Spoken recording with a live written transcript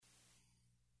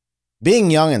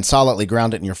Being young and solidly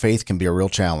grounded in your faith can be a real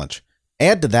challenge.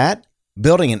 Add to that,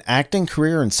 building an acting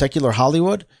career in secular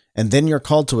Hollywood, and then you're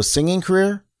called to a singing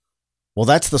career? Well,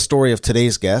 that's the story of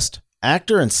today's guest,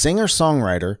 actor and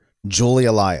singer-songwriter Julie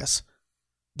Elias.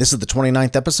 This is the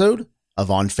 29th episode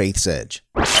of On Faith's Edge.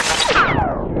 Hey,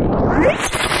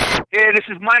 this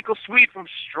is Michael Sweet from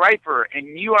Striper,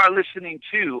 and you are listening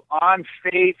to On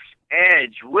Faith's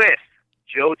Edge with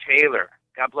Joe Taylor.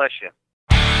 God bless you.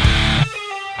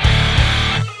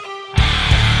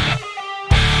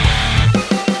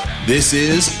 This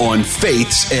is On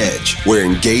Faith's Edge, where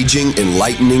engaging,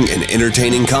 enlightening, and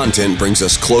entertaining content brings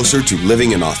us closer to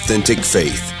living an authentic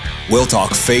faith. We'll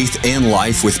talk faith and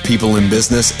life with people in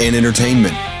business and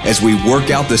entertainment as we work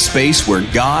out the space where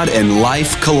God and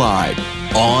life collide.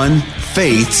 On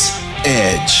Faith's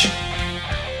Edge.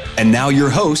 And now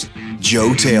your host,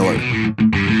 Joe Taylor.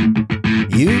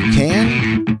 You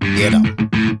can get 'em.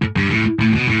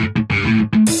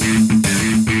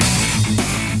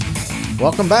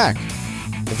 Welcome back.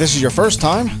 If this is your first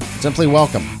time, simply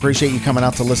welcome. Appreciate you coming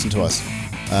out to listen to us.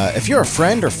 If you're a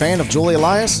friend or fan of Julie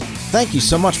Elias, thank you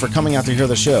so much for coming out to hear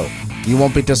the show. You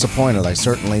won't be disappointed. I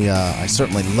certainly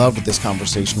loved this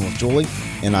conversation with Julie,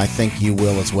 and I think you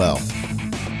will as well.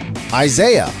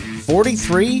 Isaiah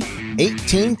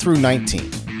 43:18 through 19.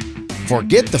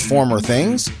 Forget the former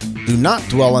things. Do not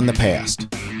dwell in the past.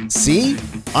 See,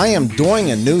 I am doing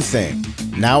a new thing.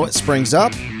 Now it springs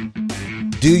up.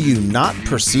 Do you not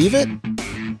perceive it?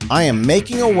 I am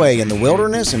making a way in the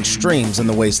wilderness and streams in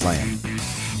the wasteland.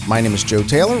 My name is Joe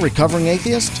Taylor, recovering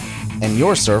atheist, and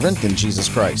your servant in Jesus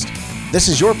Christ. This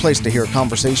is your place to hear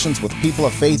conversations with people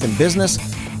of faith in business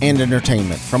and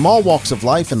entertainment. From all walks of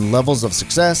life and levels of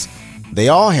success, they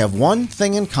all have one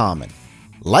thing in common.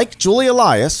 Like Julie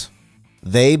Elias,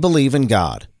 they believe in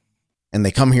God, and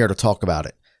they come here to talk about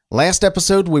it. Last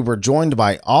episode, we were joined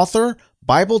by author,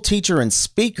 Bible teacher, and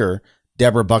speaker,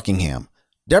 Deborah Buckingham.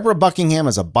 Deborah Buckingham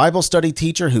is a Bible study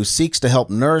teacher who seeks to help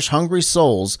nourish hungry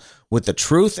souls with the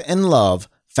truth and love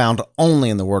found only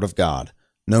in the Word of God.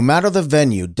 No matter the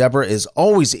venue, Deborah is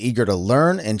always eager to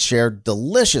learn and share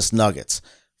delicious nuggets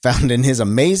found in his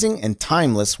amazing and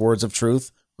timeless words of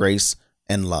truth, grace,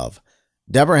 and love.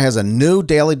 Deborah has a new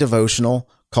daily devotional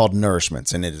called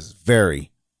Nourishments, and it is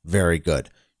very, very good.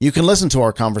 You can listen to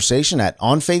our conversation at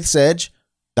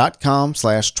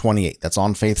onfaithsedge.com/28. That's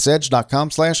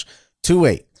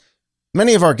onfaithsedge.com/28.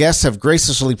 Many of our guests have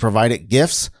graciously provided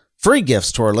gifts, free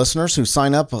gifts to our listeners who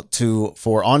sign up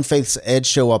for On Faith's Edge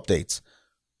show updates.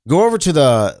 Go over to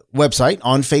the website,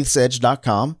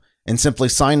 onfaithsedge.com, and simply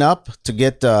sign up to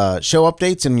get show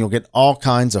updates, and you'll get all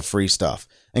kinds of free stuff,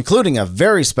 including a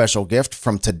very special gift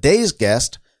from today's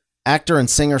guest, actor and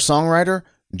singer-songwriter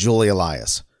Julie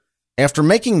Elias. After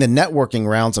making the networking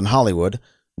rounds in Hollywood,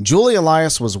 Julie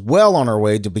Elias was well on her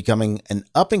way to becoming an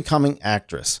up-and-coming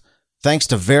actress, thanks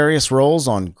to various roles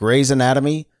on Grey's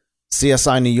Anatomy,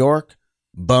 CSI New York,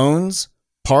 Bones,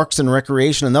 Parks and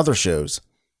Recreation, and other shows.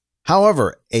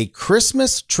 However, a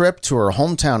Christmas trip to her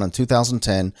hometown in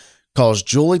 2010 caused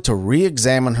Julie to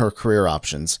re-examine her career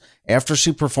options after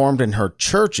she performed in her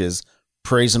church's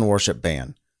praise and worship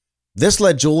band. This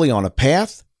led Julie on a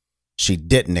path she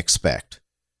didn't expect.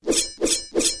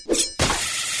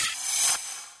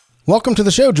 Welcome to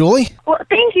the show, Julie. Well,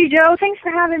 thank you, Joe. Thanks for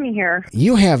having me here.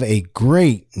 You have a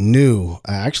great new,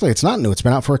 actually it's not new, it's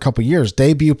been out for a couple years,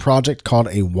 debut project called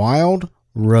A Wild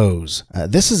Rose.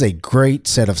 This is a great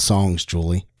set of songs,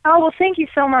 Julie. Oh, well, thank you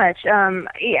so much. It's when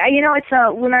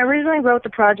I originally wrote the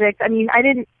project, I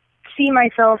didn't see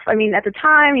myself, at the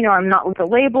time, I'm not with a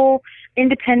label,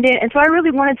 independent, and so I really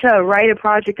wanted to write a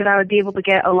project that I would be able to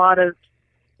get a lot of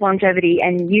longevity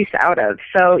and use out of.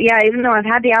 So, yeah, even though I've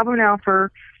had the album now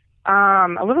for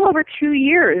a little over 2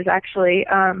 years, actually.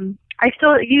 I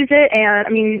still use it,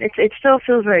 and it still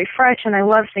feels very fresh, and I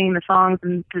love singing the songs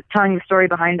and telling the story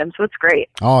behind them. So it's great.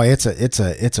 Oh, it's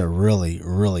a really,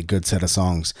 really good set of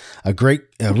songs. A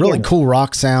really cool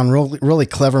rock sound, really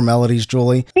clever melodies,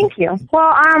 Julie. Thank you.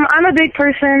 Well, I'm a big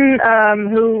person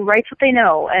who writes what they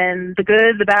know, and the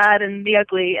good, the bad, and the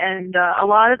ugly. And a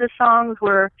lot of the songs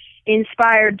were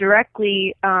inspired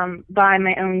directly by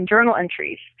my own journal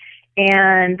entries.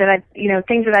 And that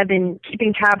things that I've been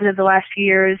keeping tabs of the last few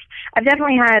years. I've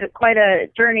definitely had quite a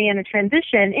journey and a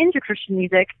transition into Christian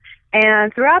music.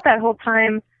 And throughout that whole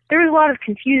time, there was a lot of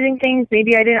confusing things.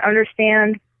 Maybe I didn't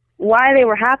understand why they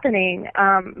were happening.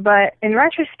 But in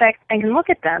retrospect, I can look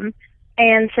at them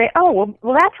and say, oh, well,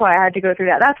 that's why I had to go through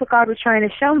that. That's what God was trying to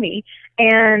show me.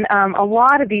 And a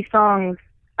lot of these songs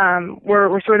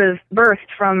were sort of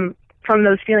birthed from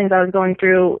those feelings I was going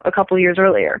through a couple years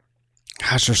earlier.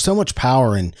 Gosh, there's so much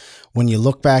power in when you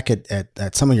look back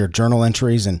at some of your journal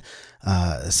entries and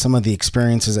some of the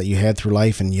experiences that you had through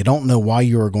life, and you don't know why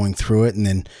you were going through it,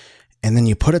 and then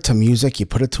you put it to music, you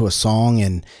put it to a song,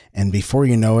 and before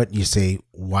you know it, you say,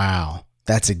 "Wow,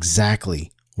 that's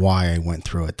exactly why I went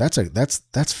through it." That's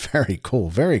very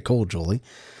cool, Julie.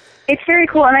 It's very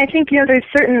cool, and I think, there's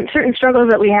certain struggles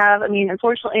that we have. I mean,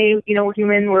 unfortunately, we're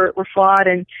human, we're flawed,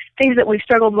 and things that we've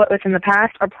struggled with in the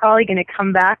past are probably going to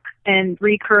come back and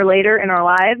recur later in our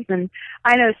lives. And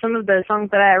I know some of the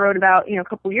songs that I wrote about, a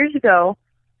couple years ago,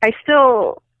 I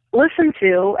still listen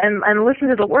to and listen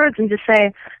to the words and just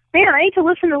say, man, I need to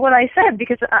listen to what I said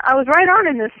because I was right on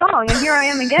in this song, and here I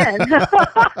am again.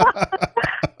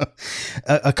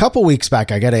 A couple weeks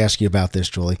back, I got to ask you about this,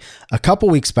 Julie. A couple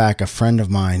weeks back, a friend of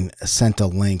mine sent a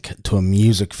link to a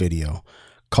music video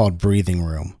called Breathing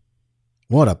Room.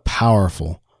 What a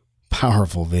powerful,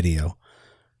 powerful video.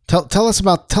 Tell us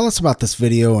about this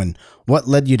video and what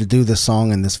led you to do this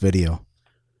song and this video.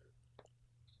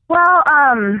 Well,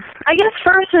 I guess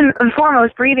first and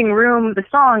foremost, Breathing Room, the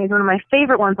song, is one of my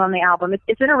favorite ones on the album.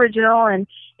 It's an original, and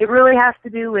it really has to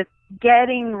do with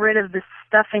getting rid of the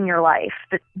stuff in your life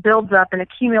that builds up and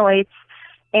accumulates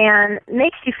and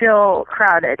makes you feel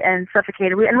crowded and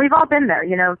suffocated. And we've all been there,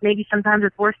 maybe sometimes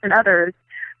it's worse than others,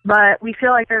 but we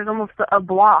feel like there's almost a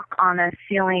block on us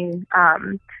feeling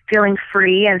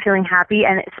free and feeling happy,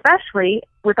 and especially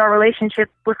with our relationship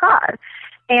with God.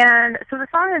 And so the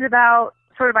song is about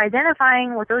sort of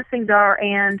identifying what those things are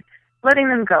and letting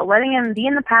them go, letting them be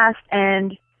in the past,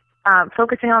 and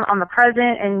focusing on the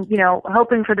present, and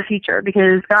hoping for the future,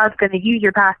 because God's going to use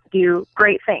your past to do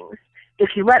great things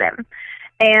if you let Him.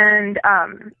 And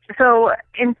so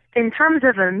in terms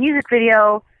of a music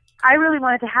video, I really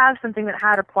wanted to have something that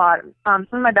had a plot. Some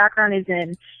of my background is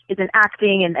in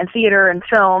acting and theater and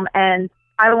film, and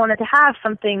I wanted to have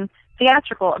something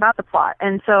theatrical about the plot.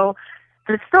 And so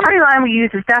the storyline we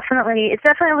use is definitely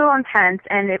a little intense,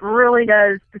 and it really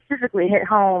does specifically hit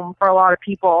home for a lot of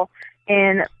people,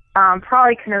 and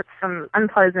probably connotes some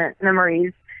unpleasant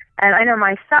memories. And I know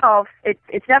myself,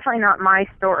 it's definitely not my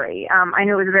story. I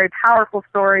know it was a very powerful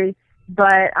story,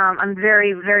 but I'm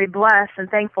very, very blessed and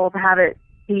thankful to have it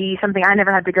be something I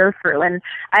never had to go through. And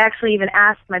I actually even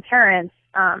asked my parents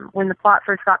when the plot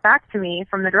first got back to me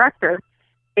from the director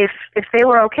if they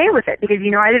were okay with it, because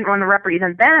I didn't want to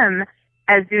represent them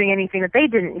as doing anything that they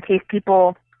didn't, in case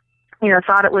people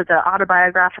thought it was an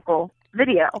autobiographical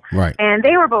video. Right. And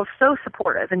they were both so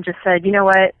supportive and just said, you know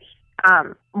what,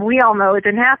 we all know it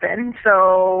didn't happen,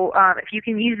 so if you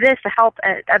can use this to help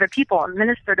other people and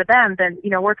minister to them, then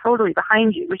we're totally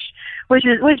behind you, which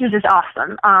is just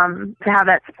awesome to have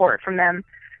that support from them.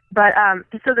 But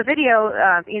so the video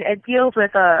it deals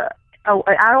with an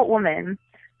adult woman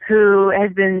who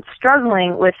has been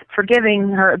struggling with forgiving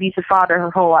her abusive father her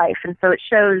whole life, and so it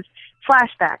shows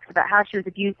flashbacks about how she was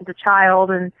abused as a child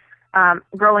and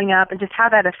growing up, and just how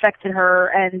that affected her,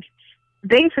 and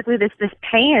basically this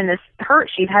pain and this hurt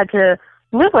she'd had to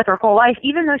live with her whole life,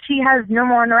 even though she has no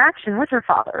more interaction with her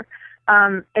father.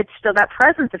 It's still, that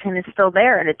presence of him is still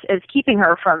there, and it's keeping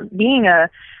her from being a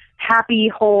happy,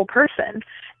 whole person.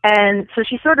 And so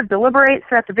she sort of deliberates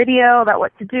throughout the video about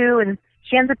what to do, and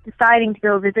she ends up deciding to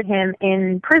go visit him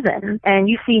in prison. And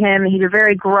you see him, he's a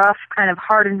very gruff, kind of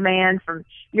hardened man from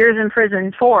years in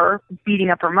prison for beating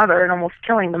up her mother and almost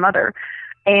killing the mother.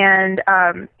 And,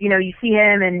 you see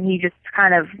him, and he just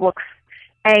kind of looks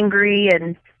angry,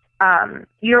 and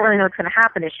you don't really know what's going to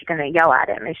happen. Is she going to yell at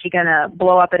him? Is she going to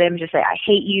blow up at him and just say, I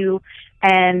hate you?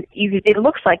 And it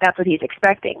looks like that's what he's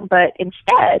expecting. But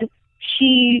instead,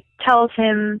 she tells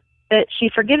him that she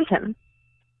forgives him.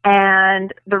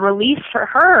 And the release for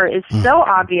her is so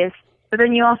obvious, but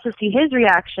then you also see his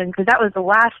reaction, because that was the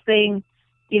last thing,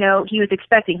 he was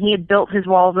expecting. He had built his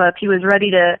walls up. He was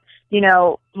ready to,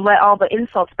 let all the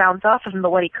insults bounce off of him,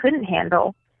 but what he couldn't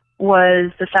handle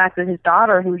was the fact that his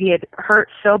daughter, who he had hurt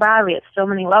so badly at so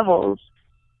many levels,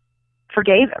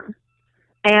 forgave him.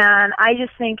 And I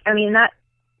just think, that,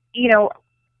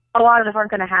 a lot of us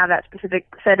aren't going to have that specific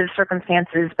set of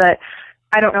circumstances, but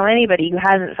I don't know anybody who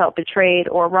hasn't felt betrayed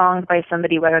or wronged by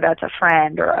somebody, whether that's a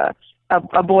friend or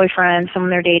a boyfriend, someone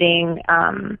they're dating,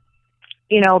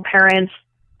 parents,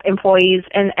 employees,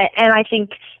 and I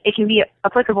think it can be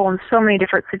applicable in so many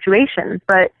different situations.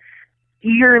 But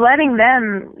you're letting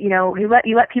them, you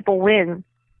let people win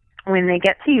when they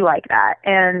get to you like that.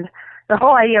 And the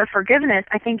whole idea of forgiveness,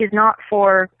 I think, is not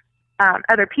for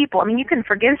other people. You can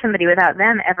forgive somebody without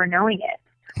them ever knowing it.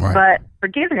 Right. But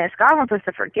forgiveness, God wants us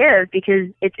to forgive because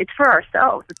it's for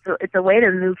ourselves. It's a way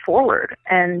to move forward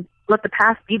and let the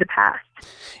past be the past.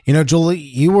 You know, Julie,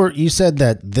 you said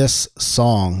that this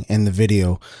song in the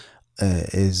video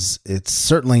it's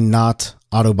certainly not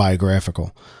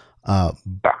autobiographical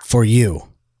for you,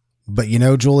 but you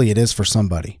know, Julie, it is for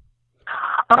somebody.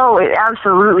 Oh, it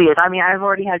absolutely is. I mean, I've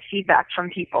already had feedback from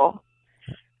people.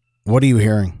 What are you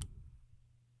hearing?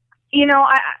 You know,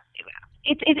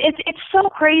 it's so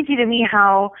crazy to me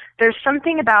how there's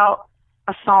something about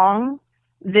a song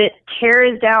that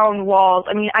tears down walls.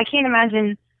 I mean, I can't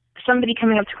imagine somebody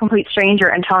coming up to a complete stranger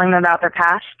and telling them about their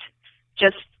past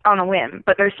just on a whim.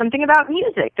 But there's something about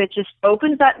music that just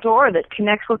opens that door that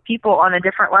connects with people on a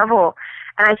different level.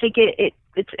 And I think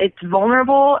it's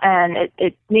vulnerable and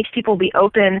it makes people be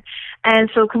open.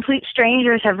 And so complete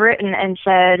strangers have written and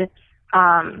said,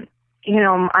 you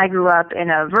know, I grew up in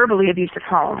a verbally abusive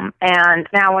home, and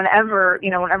now whenever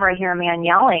I hear a man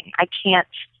yelling, I can't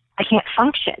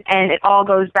function. And it all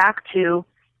goes back to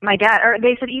my dad. Or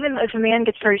they said even if a man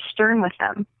gets very stern with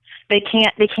them, they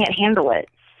can't handle it.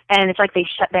 And it's like they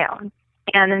shut down.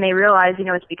 And then they realize, you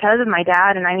know, it's because of my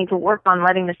dad, and I need to work on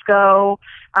letting this go.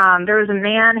 There was a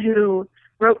man who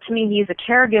wrote to me. He's a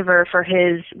caregiver for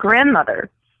his grandmother,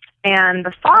 and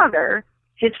his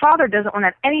father doesn't want to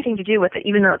have anything to do with it,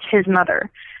 even though it's his mother,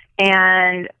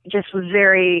 and just was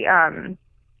very,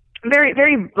 very,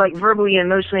 very like verbally and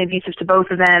emotionally abusive to both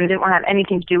of them. Didn't want to have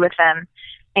anything to do with them.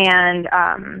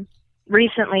 And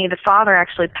recently, the father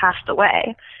actually passed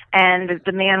away. And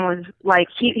the man was like,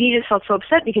 he just felt so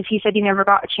upset because he said he never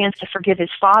got a chance to forgive his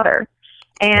father.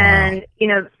 And, wow. You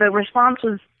know, the response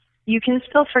was, you can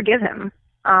still forgive him.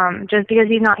 Just because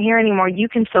he's not here anymore, you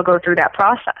can still go through that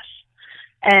process.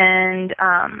 And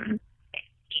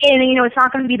you know, it's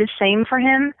not going to be the same for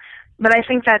him, but I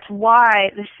think that's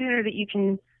why the sooner that you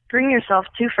can bring yourself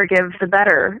to forgive, the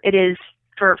better it is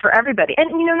for everybody. And,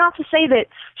 you know, not to say that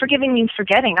forgiving means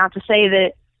forgetting, not to say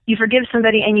that you forgive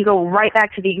somebody and you go right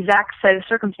back to the exact set of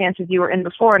circumstances you were in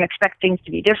before and expect things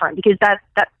to be different, because that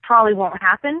probably won't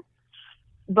happen.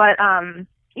 But,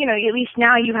 you know, at least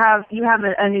now you have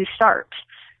a new start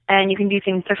and you can do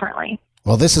things differently.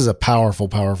 Well, this is a powerful,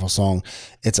 powerful song.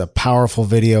 It's a powerful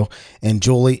video. And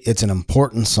Julie, it's an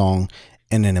important song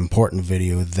and an important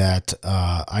video that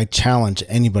I challenge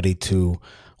anybody to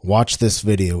watch this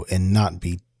video and not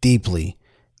be deeply,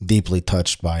 deeply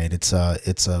touched by it. It's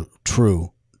a true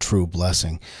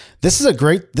blessing. This is a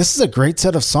great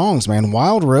set of songs, man.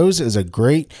 Wild Rose is a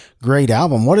great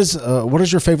album. What is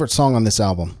your favorite song on this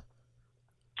album?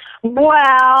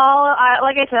 Well,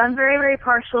 like I said, I'm very, very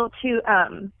partial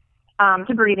to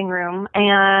Breathing Room,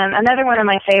 and another one of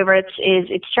my favorites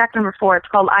it's track number 4. It's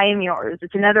called I Am Yours.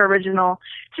 It's another original.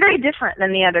 It's very different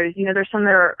than the others. You know, there's some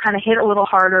that are kind of hit a little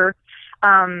harder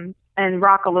and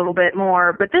rock a little bit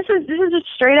more, but this is a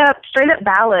straight up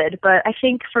ballad. But I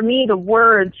think for me, the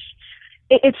words,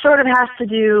 it sort of has to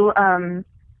do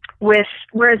with,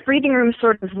 whereas Breathing Room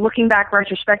sort of looking back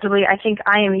retrospectively, I think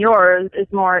I Am Yours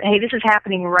is more, hey, this is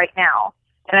happening right now,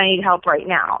 and I need help right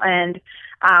now. And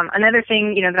another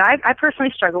thing, you know, that I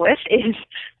personally struggle with is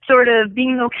sort of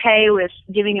being okay with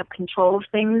giving up control of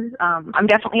things. I'm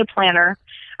definitely a planner.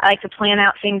 I like to plan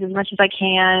out things as much as I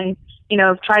can, you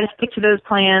know, try to stick to those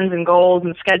plans and goals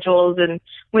and schedules. And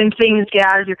when things get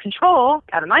out of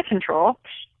my control,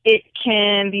 it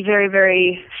can be very,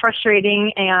 very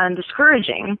frustrating and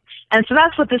discouraging. And so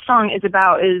that's what this song is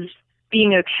about, is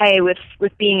being okay with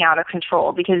being out of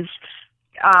control, because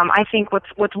I think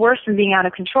what's worse than being out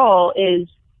of control is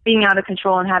being out of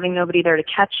control and having nobody there to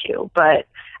catch you. But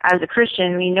as a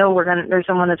Christian, we know there's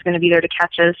someone that's going to be there to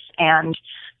catch us, and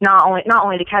not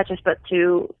only to catch us, but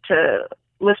to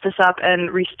lift us up and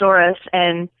restore us,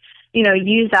 and, you know,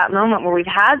 use that moment where we've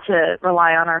had to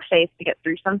rely on our faith to get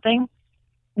through something,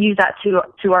 use that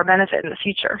to our benefit in the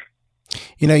future.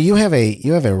 You know, you have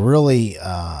a really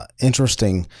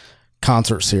interesting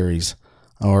concert series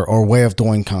or way of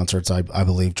doing concerts, I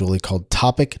believe, Julie, called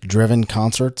Topic-Driven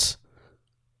Concerts.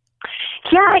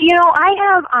 Yeah, you know,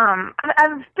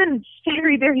 I've been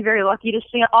very, very, very lucky to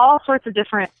see all sorts of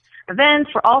different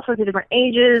events for all sorts of different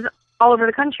ages all over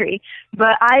the country.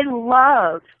 But I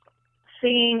love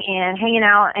seeing and hanging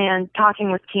out and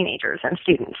talking with teenagers and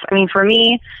students. I mean, for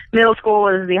me, middle school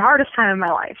was the hardest time of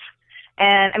my life.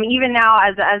 And I mean, even now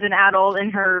as an adult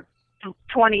in her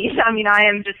 20s, I mean, I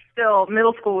am just still,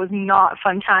 middle school was not a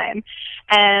fun time.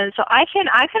 And so I can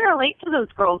relate to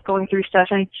those girls going through stuff.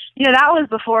 And, you know, that was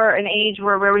before an age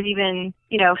where there was even,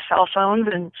 you know, cell phones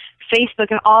and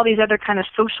Facebook and all these other kind of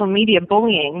social media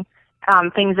bullying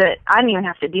things that I didn't even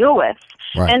have to deal with.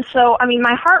 Right. And so, I mean,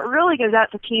 my heart really goes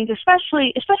out to teens,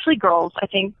 especially girls, I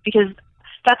think, because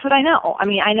that's what I know. I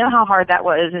mean, I know how hard that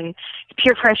was, and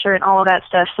peer pressure and all of that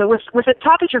stuff. So with the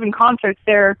topic-driven concerts,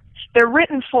 they're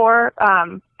written for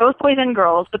both boys and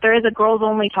girls, but there is a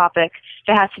girls-only topic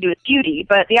that has to do with beauty.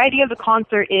 But the idea of the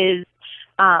concert is,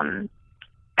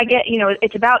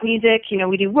 it's about music. You know,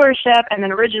 we do worship and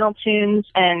then original tunes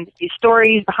and the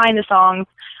stories behind the songs.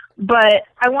 But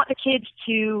I want the kids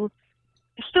to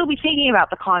still be thinking about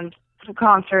the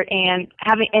concert and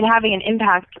having an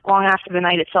impact long after the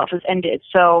night itself has ended.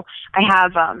 So I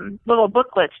have little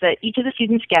booklets that each of the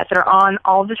students get that are on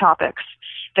all of the topics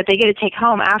that they get to take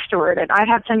home afterward. And I've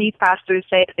had some youth pastors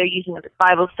say that they're using them as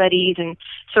Bible studies and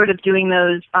sort of doing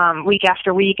those week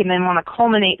after week, and then want to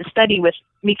culminate the study with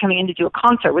me coming in to do a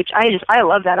concert, which I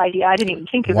love that idea. I didn't even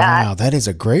think of that. Wow, that is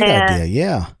a great idea.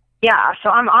 Yeah. Yeah, so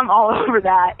I'm all over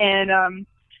that. And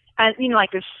you know,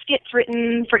 like there's skits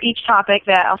written for each topic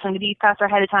that I'll send to the youth pastor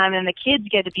ahead of time, and the kids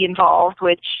get to be involved,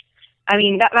 which, I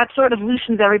mean, that sort of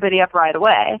loosens everybody up right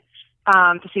away.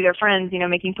 To see their friends, you know,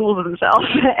 making fools of themselves.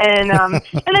 And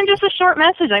then just a short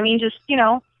message. I mean, just, you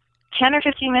know, 10 or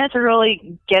 15 minutes of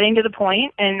really getting to the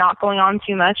point and not going on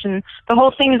too much. And the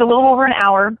whole thing is a little over an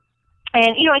hour.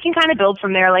 And, you know, I can kind of build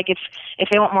from there. Like if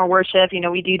they want more worship, you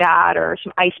know, we do that, or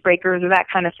some icebreakers or that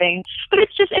kind of thing. But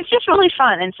it's just really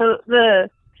fun. And so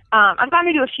I've gotten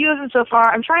to do a few of them so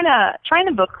far. I'm trying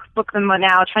to book them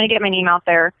now, trying to get my name out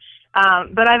there.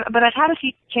 But I've had a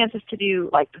few chances to do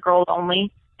like the girls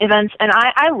only events, and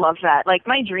I love that. Like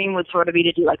my dream would sort of be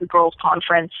to do like a girls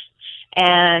conference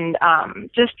and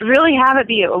just really have it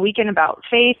be a weekend about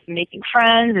faith and making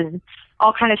friends, and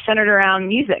all kind of centered around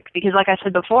music, because like I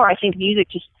said before, I think music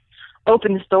just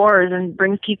opens doors and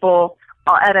brings people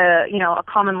at a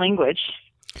common language.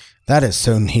 That is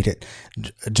so needed.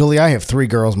 Julie, I have 3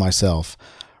 girls myself,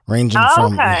 ranging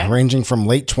from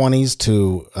late 20s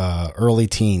to early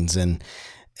teens, and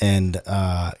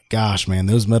gosh, man,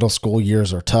 those middle school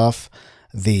years are tough.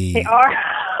 They are.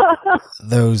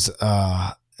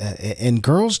 And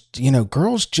girls, you know,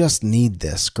 girls just need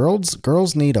this.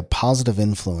 Girls need a positive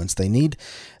influence. They need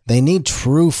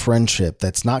true friendship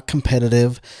that's not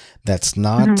competitive, that's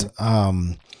not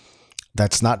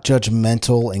that's not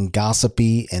judgmental and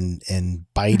gossipy and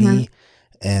bitey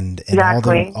and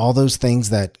exactly. all those things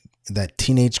that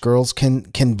teenage girls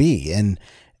can be. And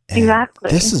exactly.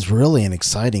 This is really an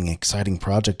exciting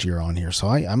project you're on here. So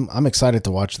I'm excited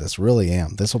to watch this. Really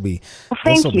am. This will be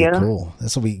cool.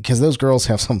 This will be, because those girls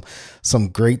have some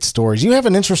great stories. You have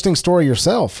an interesting story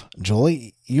yourself,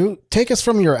 Julie. You take us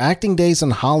from your acting days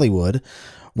in Hollywood,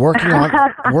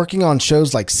 working on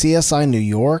shows like CSI New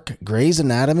York, Grey's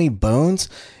Anatomy, Bones.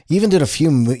 You even did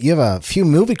you have a few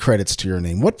movie credits to your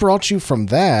name. What brought you from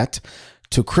that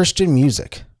to Christian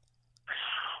music?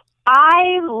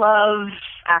 I love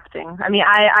acting. I mean,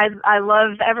 I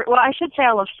love I should say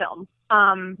I love film.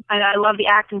 And I love the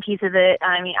acting piece of it.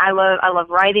 I mean, I love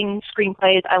writing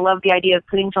screenplays. I love the idea of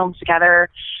putting films together.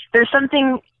 There's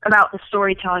something about the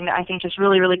storytelling that I think just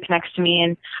really, really connects to me.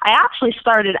 And I actually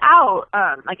started out,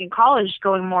 like in college,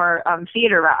 going more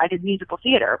theater route. I did musical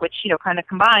theater, which, you know, kind of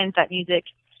combines that music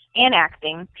and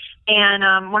acting.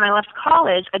 And when I left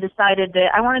college, I decided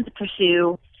that I wanted to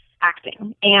pursue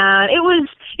acting. And it was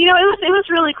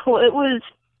really cool. It was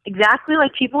exactly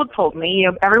like people had told me.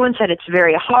 You know, everyone said it's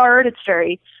very hard, it's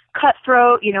very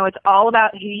cutthroat, you know, it's all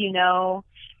about who you know.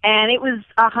 And it was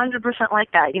 100%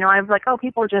 like that. You know, I was like, oh,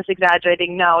 people are just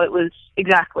exaggerating. No, it was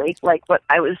exactly like what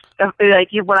I was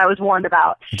warned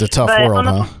about. It's a tough but world, on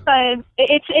the huh? flip side,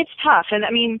 it's tough. And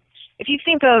I mean, if you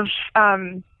think of,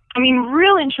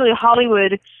 really and truly,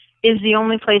 Hollywood is the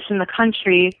only place in the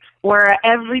country where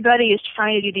everybody is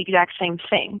trying to do the exact same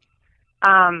thing.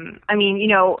 You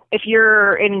know, if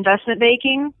you're in investment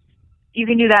banking, you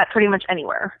can do that pretty much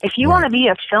anywhere. If you want to be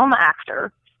a film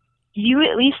actor, you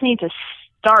at least need to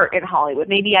start in Hollywood.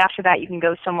 Maybe after that you can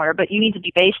go somewhere, but you need to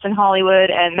be based in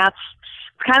Hollywood, and that's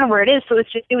kind of where it is. So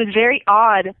it was very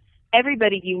odd.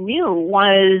 Everybody you knew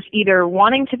was either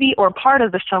wanting to be or part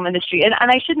of the film industry. And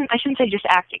I shouldn't say just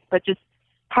acting, but just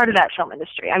part of that film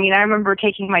industry. I mean, I remember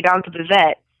taking my dog to the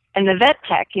vet, and the vet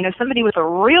tech, you know, somebody with a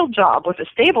real job, with a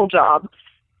stable job,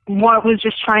 was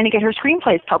just trying to get her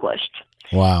screenplays published.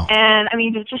 Wow. And I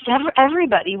mean, just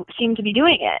everybody seemed to be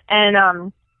doing it.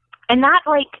 And that,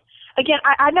 like, again,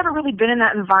 I'd never really been in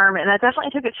that environment, and that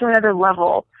definitely took it to another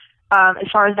level as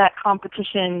far as that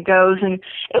competition goes. And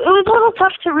it was a little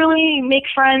tough to really make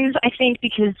friends, I think,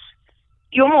 because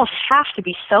you almost have to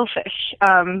be selfish,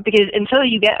 because until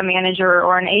you get a manager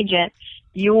or an agent,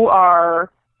 you are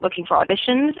looking for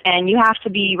auditions, and you have to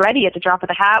be ready at the drop of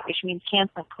the hat, which means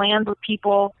canceling plans with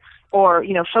people, or,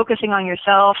 you know, focusing on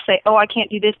yourself. Say, oh, I can't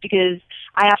do this because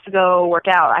I have to go work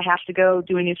out. I have to go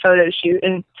do a new photo shoot.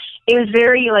 And it was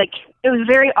very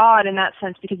odd in that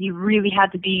sense, because you really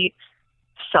had to be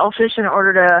selfish in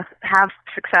order to have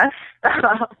success,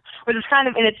 which is kind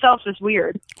of in itself just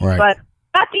weird. Right. But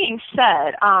that being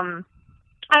said,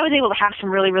 I was able to have some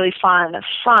really, really fun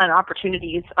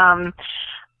opportunities. While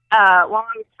I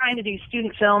was trying to do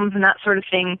student films and that sort of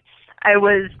thing, I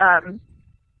was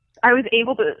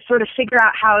able to sort of figure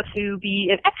out how to be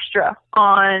an extra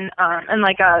on, and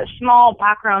like a small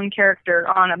background character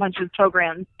on a bunch of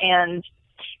programs. And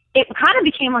it kind of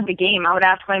became like a game. I would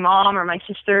ask my mom or my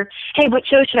sister, hey, what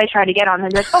show should I try to get on? And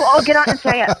they'd be like, oh, I'll get on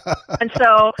NCIS. And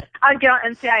so I'd get on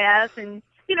NCIS, and,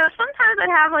 you know, sometimes I'd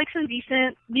have like some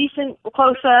decent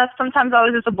close-ups. Sometimes I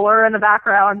was just a blur in the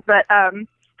background. But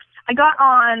I got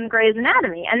on Grey's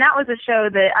Anatomy, and that was a show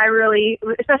that I really,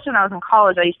 especially when I was in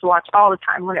college, I used to watch all the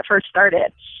time when it first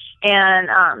started. And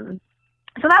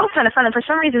so that was kind of fun. And for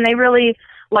some reason, they really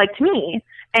liked me.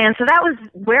 And so that was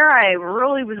where I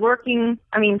really was working,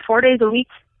 4 days a week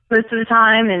most of the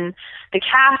time, and the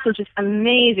cast was just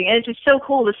amazing. And it's just so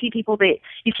cool to see people that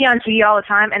you see on TV all the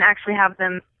time and actually have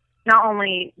them not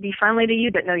only be friendly to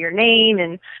you, but know your name.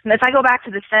 And if I go back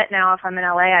to the set now, if I'm in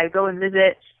LA, I go and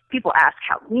visit, people ask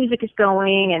how music is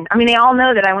going. And they all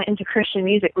know that I went into Christian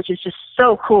music, which is just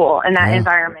so cool in that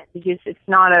environment, because it's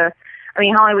not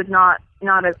Hollywood's not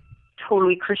a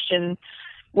totally Christian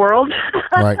world.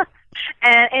 Right.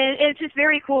 And it's just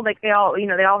very cool. Like they all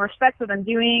respect what I'm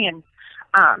doing,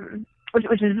 and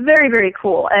which is very, very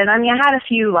cool. And I had a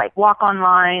few like walk-on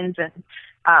lines, and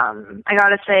I got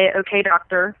to say, okay,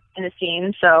 doctor, in a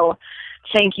scene. So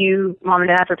thank you, Mom and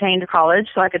Dad, for paying to college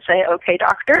so I could say, okay,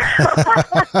 doctor.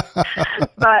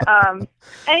 But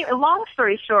anyway, long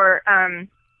story short, I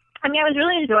was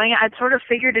really enjoying it. I'd sort of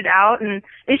figured it out, and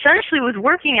essentially was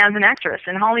working as an actress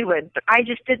in Hollywood, but I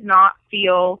just did not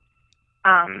feel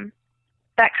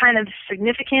that kind of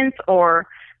significance or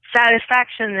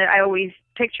satisfaction that I always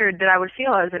pictured that I would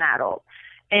feel as an adult.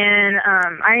 And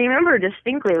I remember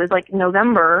distinctly, it was like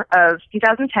November of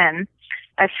 2010,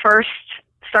 I first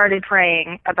started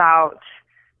praying about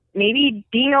maybe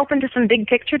being open to some big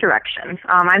picture direction.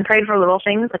 I prayed for little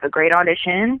things like a great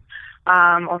audition,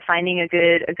 or finding a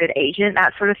good agent,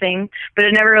 that sort of thing. But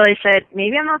it never really said,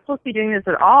 maybe I'm not supposed to be doing this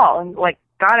at all. And like,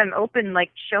 God, I'm open,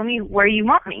 like, show me where you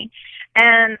want me.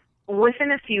 And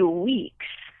within a few weeks,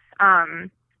 I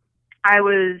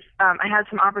had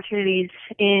some opportunities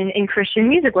in Christian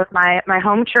music with my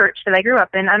home church that I grew up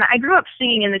in. And I grew up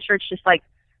singing in the church, just like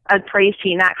a praise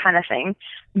team, that kind of thing.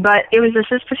 But it was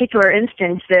this particular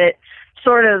instance that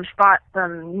sort of got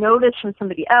some notice from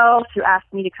somebody else who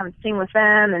asked me to come sing with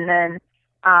them. And then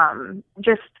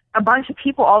just a bunch of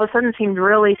people all of a sudden seemed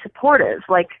really supportive.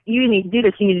 Like, you need to do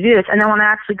this, you need to do this. And then when I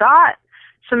actually got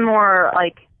some more,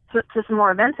 like, to some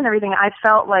more events and everything, I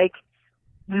felt like,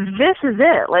 this is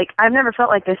it. Like, I've never felt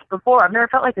like this before. I've never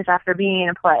felt like this after being in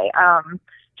a play.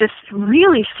 Just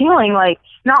really feeling like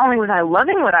not only was I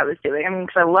loving what I was doing,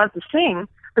 because I love to sing,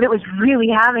 but it was really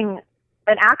having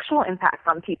an actual impact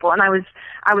on people. And I was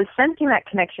sensing that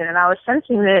connection, and I was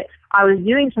sensing that I was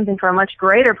doing something for a much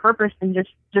greater purpose than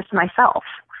just myself.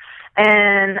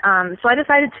 And so I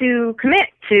decided to commit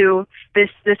to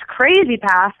this crazy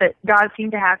path that God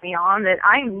seemed to have me on that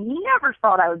I never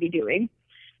thought I would be doing.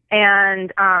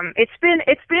 And it's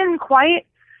been quite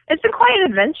an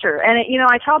adventure. And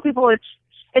I tell people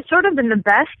it's sort of been the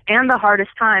best and the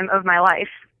hardest time of my life.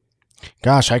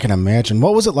 Gosh, I can imagine.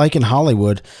 What was it like in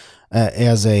Hollywood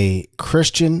as a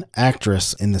Christian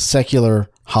actress in the secular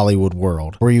Hollywood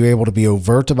world? Were you able to be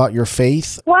overt about your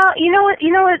faith? Well, you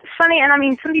know what's funny,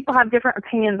 and some people have different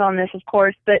opinions on this, of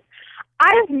course, but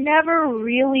I've never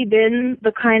really been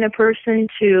the kind of person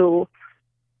to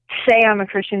say I'm a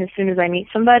Christian as soon as I meet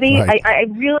somebody. Right.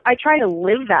 I try to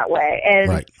live that way. And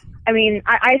right.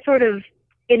 I sort of,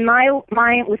 in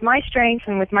with my strengths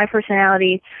and with my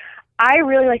personality, I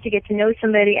really like to get to know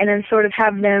somebody and then sort of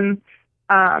have them,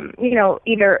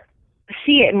 either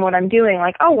see it in what I'm doing,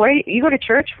 like, oh, where you go to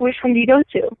church? Which one do you go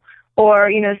to?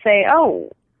 Or, say,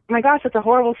 oh my gosh, that's a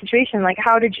horrible situation. Like,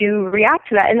 how did you react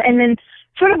to that? And then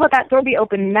sort of let that door be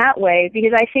open that way,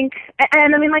 because I think,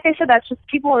 and like I said, that's just,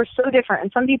 people are so different,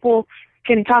 and some people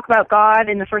can talk about God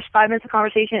in the first 5 minutes of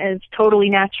conversation and it's totally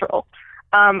natural.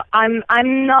 I'm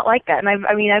not like that, and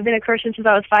I've been a Christian since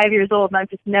I was 5 years old, and I've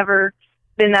just never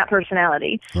been that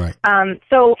personality. Right.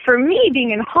 So for me,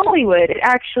 being in Hollywood, it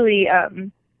actually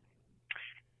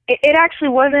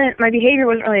wasn't, my behavior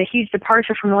wasn't really a huge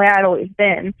departure from the way I'd always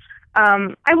been.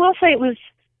 I will say it was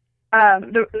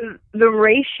the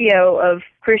ratio of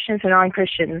Christians to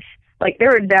non-Christians, like there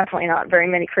were definitely not very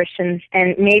many Christians,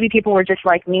 and maybe people were just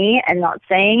like me and not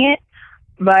saying it,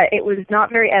 but it was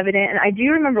not very evident. And I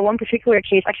do remember one particular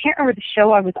case. I can't remember the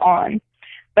show I was on,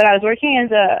 but I was working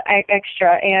as a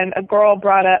extra, and a girl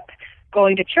brought up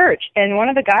going to church, and one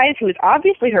of the guys who was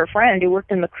obviously her friend who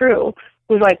worked in the crew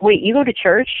was like, "Wait, you go to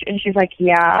church?" And she's like,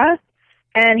 "Yeah."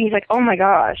 And he's like, "Oh my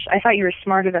gosh, I thought you were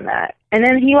smarter than that." And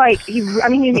then he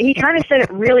kind of said it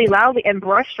really loudly and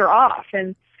brushed her off.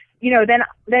 And,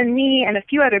 then me and a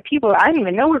few other people I didn't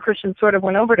even know were Christians sort of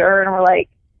went over to her and were like,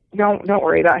 don't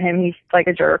worry about him. He's like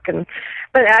a jerk.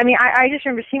 But I just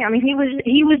remember seeing,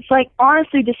 he was like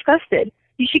honestly disgusted.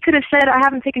 She could have said, "I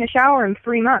haven't taken a shower in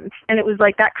 3 months." And it was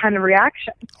like that kind of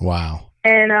reaction. Wow.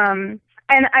 And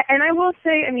I will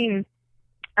say,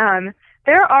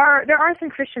 there are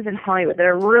some Christians in Hollywood that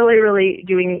are really, really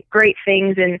doing great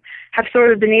things and have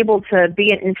sort of been able to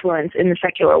be an influence in the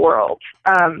secular world,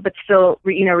 but still,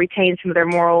 retain some of their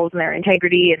morals and their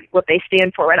integrity and what they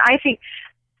stand for. And I think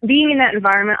being in that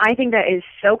environment, I think that is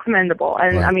so commendable.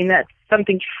 And right. That's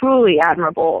something truly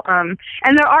admirable. And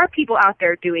there are people out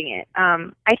there doing it.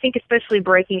 I think especially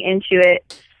breaking into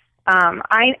it.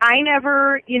 I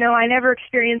never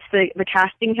experienced the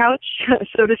casting couch,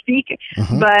 so to speak,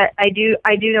 but I do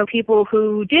know people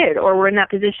who did or were in that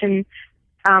position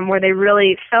where they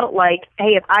really felt like,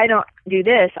 hey, if I don't do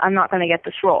this, I'm not going to get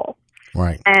this role.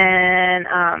 Right. And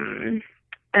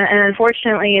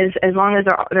unfortunately, as long as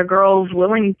the girl's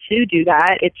willing to do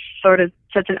that, it's sort of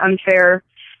such an unfair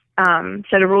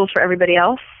set of rules for everybody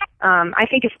else. I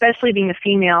think especially being a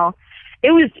female,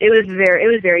 it was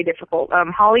very difficult.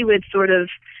 Hollywood sort of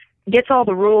gets all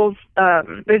the rules.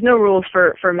 There's no rules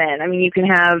for men. You can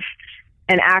have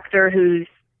an actor who's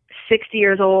 60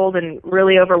 years old and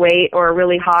really overweight, or a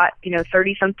really hot,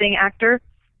 30-something actor.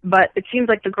 But it seems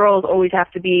like the girls always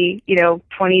have to be,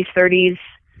 20s, 30s,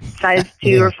 size 2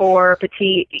 yeah. or 4,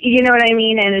 petite. You know what I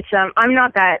mean? And it's I'm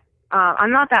not that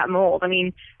mold.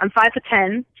 I'm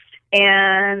 5'10",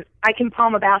 and I can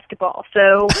palm a basketball.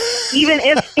 So even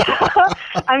if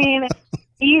I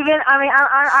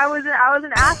was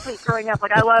an athlete growing up.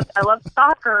 Like I loved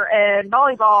soccer and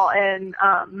volleyball, and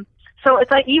so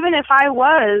it's like even if I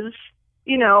was,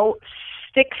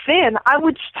 stick thin, I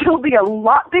would still be a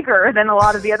lot bigger than a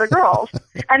lot of the other girls.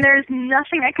 And there's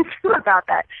nothing I could do about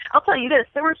that. I'll tell you this,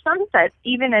 there were some sets,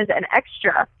 even as an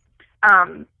extra,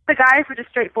 the guys were just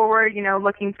straightforward,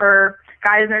 looking for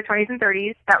guys in their 20s and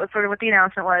 30s. That was sort of what the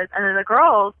announcement was. And then the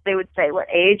girls, they would say what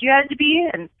age you had to be,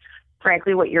 and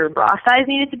frankly, what your bra size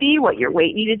needed to be, what your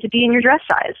weight needed to be, and your dress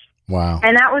size. Wow.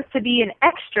 And that was to be an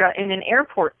extra in an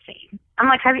airport scene. I'm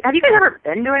like, have you guys ever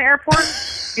been to an airport?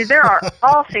 Because there are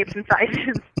all shapes and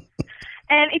sizes.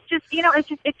 And it's just,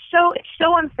 it's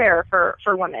so unfair for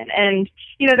women. And,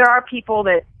 there are people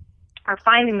that are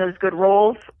finding those good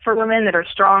roles for women that are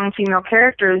strong female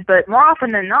characters, but more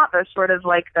often than not, they're sort of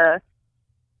like the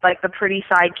pretty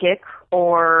sidekick,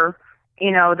 or,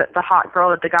 the hot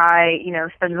girl that the guy,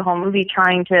 spends the whole movie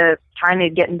trying to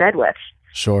get in bed with.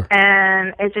 Sure.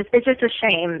 And it's just a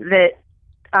shame that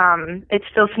it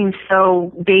still seems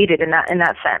so dated in that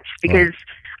sense, because right.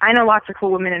 I know lots of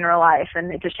cool women in real life,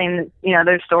 and it's a shame that,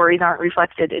 their stories aren't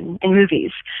reflected in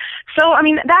movies. So,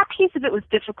 that piece of it was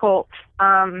difficult,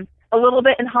 a little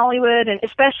bit in Hollywood, and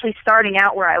especially starting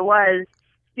out where I was,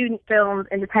 student films,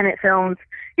 independent films.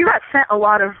 You got sent a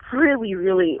lot of really,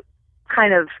 really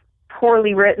kind of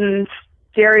poorly written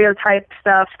stereotype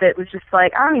stuff that was just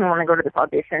like, I don't even want to go to this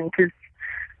audition because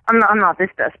I'm not this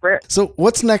desperate. So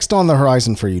what's next on the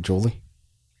horizon for you, Julie?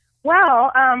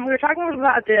 Well, we were talking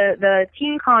about the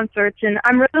teen concerts, and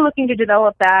I'm really looking to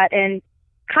develop that, and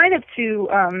kind of to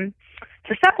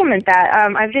supplement that.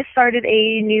 I've just started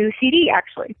a new CD,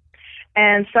 actually,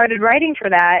 and started writing for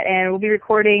that, and we'll be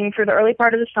recording for the early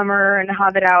part of the summer and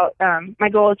have it out. My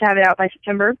goal is to have it out by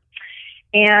September.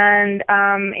 And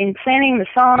in planning the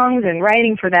songs and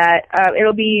writing for that,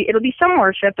 it'll be some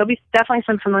worship. There'll be definitely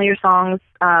some familiar songs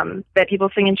that people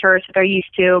sing in church that they're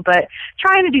used to, but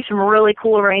trying to do some really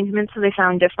cool arrangements so they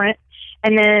sound different.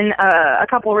 And then a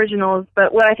couple originals.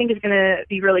 But what I think is going to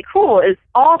be really cool is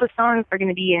all the songs are going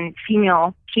to be in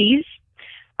female keys.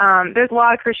 There's a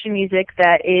lot of Christian music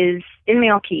that is in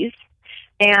male keys.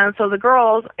 And so the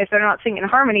girls, if they're not singing in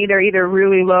harmony, they're either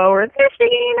really low or they're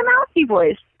singing in a mousy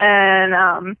voice. And,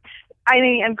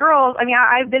 and girls,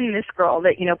 I've been this girl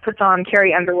that, puts on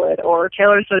Carrie Underwood or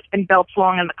Taylor Swift and belts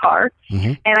along in the car.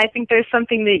 Mm-hmm. And I think there's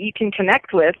something that you can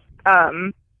connect with,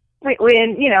 when,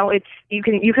 you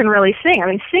can really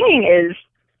sing. Singing is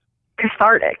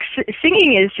cathartic.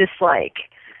 Singing is just like,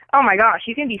 oh my gosh,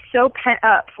 you can be so pent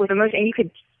up with emotion, and you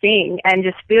could sing and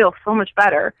just feel so much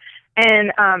better.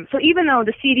 And so even though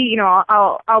the CD, you know,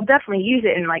 I'll definitely use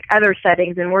it in like other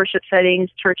settings, in worship settings,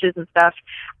 churches and stuff,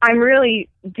 I'm really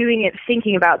doing it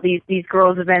thinking about these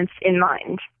girls' events in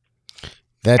mind.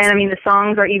 And I mean, the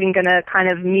songs are even going to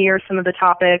kind of mirror some of the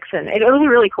topics, and it was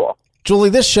really cool. Julie,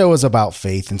 this show is about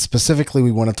faith, and specifically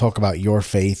we want to talk about your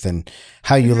faith and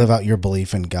how you live out your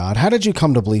belief in God. How did you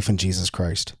come to belief in Jesus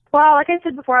Christ? Well, like I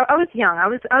said before, I was young. I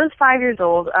was 5 years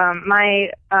old.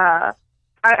 I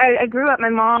grew up, my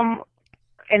mom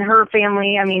and her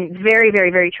family, I mean, very, very,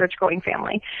 very church-going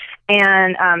family.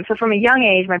 And so from a young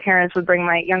age, my parents would bring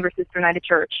my younger sister and I to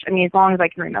church, I mean, as long as I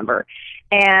can remember.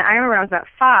 And I remember when I was about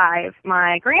 5,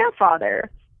 my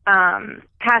grandfather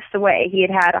passed away. He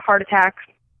had a heart attack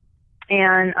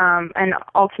and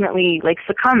ultimately, like,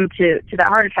 succumbed to that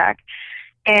heart attack.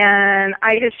 And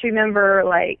I just remember,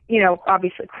 like, you know,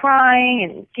 obviously crying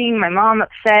and seeing my mom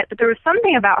upset, but there was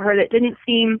something about her that didn't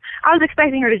seem, I was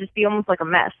expecting her to just be almost like a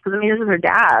mess, because, I mean, this is her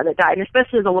dad that died, and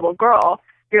especially as a little girl,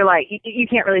 you're like, you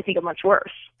can't really think of much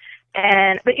worse.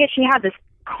 But yet she had this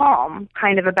calm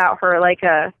kind of about her, like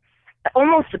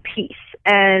almost a peace,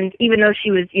 and even though she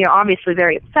was, you know, obviously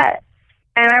very upset.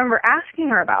 And I remember asking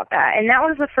her about that, and that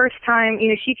was the first time, you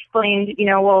know, she explained, you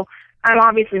know, well, I'm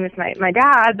obviously miss my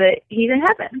dad, but he's in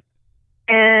heaven.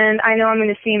 And I know I'm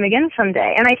going to see him again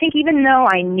someday. And I think even though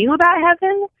I knew about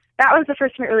heaven, that was the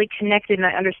first time it really connected and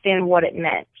I understand what it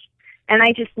meant. And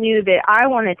I just knew that I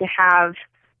wanted to have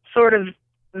sort of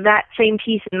that same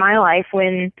peace in my life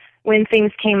when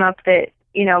things came up that,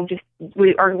 you know, just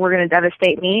were going to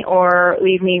devastate me or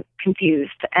leave me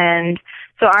confused. And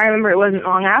so I remember it wasn't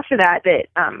long after that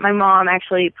my mom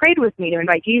actually prayed with me to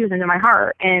invite Jesus into my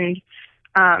heart. And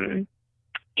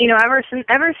you know, ever since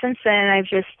then,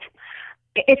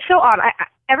 it's so odd.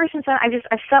 Ever since then,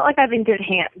 I felt like I've been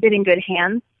in good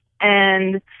hands,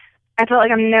 and I feel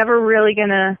like I'm never really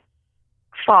gonna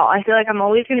fall. I feel like I'm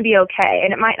always gonna be okay,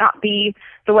 and it might not be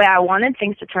the way I wanted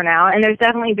things to turn out. And there's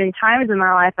definitely been times in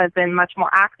my life I've been much more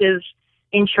active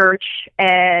in church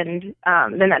and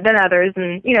than others.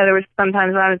 And you know, there was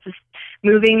sometimes when I was just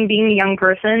being a young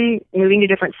person, moving to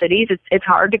different cities. It's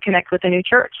hard to connect with a new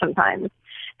church sometimes.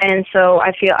 And so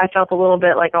I felt a little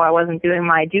bit like, oh, I wasn't doing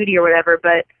my duty or whatever.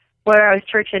 But whether I was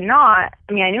church or not,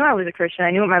 I mean, I knew I was a Christian.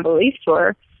 I knew what my beliefs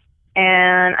were.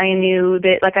 And I knew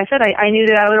that, like I said, I knew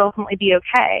that I would ultimately be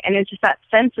okay. And it's just that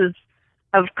sense of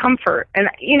comfort.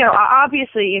 And, you know,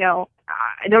 obviously, you know,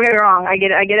 don't get me wrong, I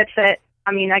get upset.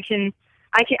 I mean, I can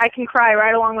cry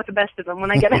right along with the best of them when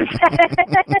I get upset.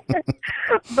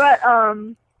 but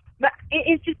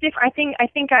it's just different. I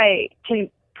think I can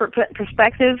put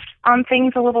perspective on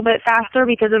things a little bit faster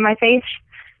because of my faith,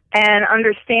 and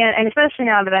understand, and especially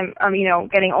now that I'm you know,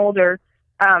 getting older,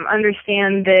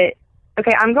 understand that,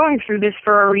 okay, I'm going through this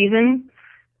for a reason.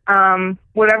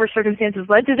 Whatever circumstances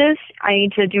led to this, I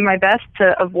need to do my best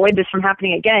to avoid this from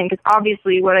happening again, because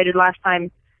obviously what I did last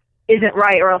time isn't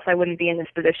right, or else I wouldn't be in this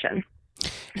position.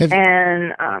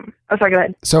 Sorry, go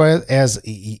ahead. So as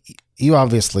you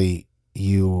obviously,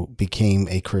 you became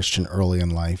a Christian early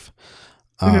in life.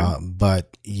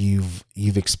 But you've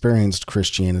experienced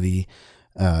Christianity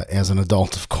as an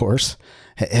adult, of course.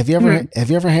 Have you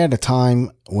ever had a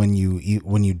time when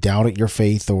you doubted your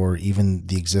faith or even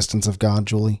the existence of God,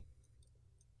 Julie?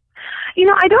 You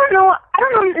know, I don't know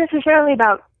necessarily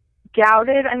about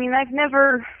doubted. I mean, I've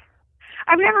never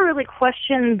really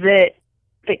questioned that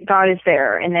God is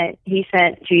there and that He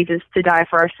sent Jesus to die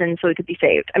for our sins so we could be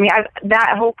saved. I mean,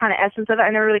 that whole kind of essence of it, I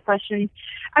never really questioned.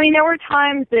 I mean, there were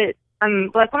times that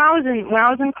like when I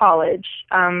was in college,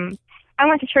 I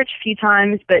went to church a few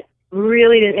times, but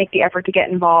really didn't make the effort to get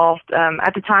involved.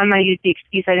 At the time, I used the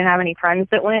excuse I didn't have any friends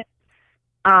that went,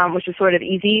 which was sort of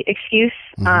easy excuse.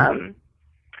 Mm-hmm.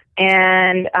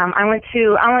 I went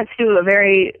to a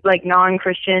very like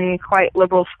non-Christian, quite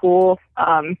liberal school,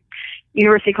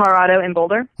 University of Colorado in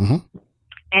Boulder. Mm-hmm.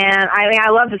 And I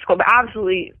loved the school, but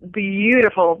absolutely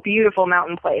beautiful, beautiful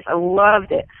mountain place. I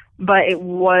loved it. But it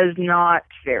was not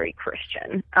very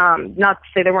Christian. Not to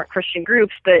say there weren't Christian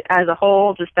groups, but as a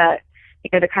whole, just that, you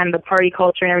know, the kind of the party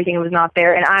culture and everything was not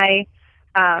there. And I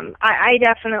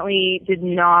definitely did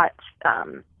not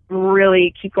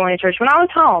really keep going to church when I was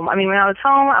home. I mean, when I was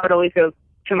home, I would always go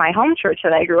to my home church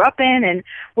that I grew up in and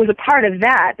was a part of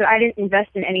that, but I didn't invest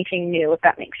in anything new, if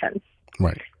that makes sense.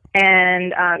 Right.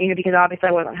 And, you know, because obviously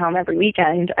I wasn't home every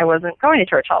weekend, I wasn't going to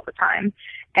church all the time.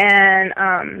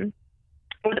 And,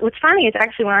 what's funny is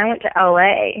actually when I went to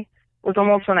LA was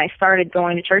almost when I started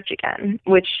going to church again,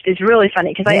 which is really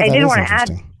funny because I did want to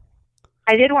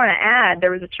add there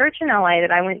was a church in LA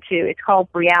that I went to. It's called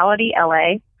Reality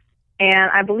LA, and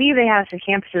I believe they have some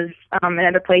campuses in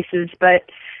other places, but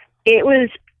it was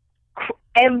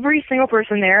every single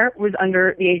person there was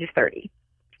under the age of 30.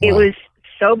 Wow. It was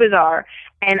so bizarre.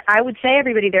 And I would say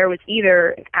everybody there was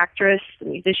either an actress, a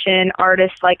musician,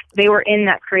 artist, like they were in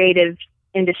that creative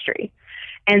industry.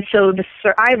 And so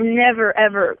I've never,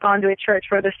 ever gone to a church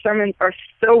where the sermons are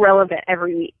so relevant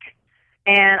every week.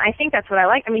 And I think that's what I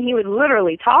like. I mean, he would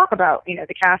literally talk about, you know,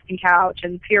 the casting couch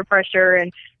and peer pressure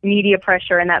and media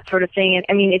pressure and that sort of thing. And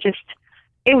I mean,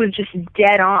 it was just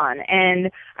dead on.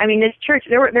 And I mean, this church,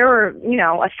 there were, you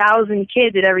know, 1,000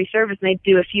 kids at every service, and they'd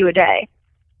do a few a day.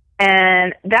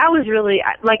 And that was really,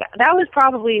 like, that was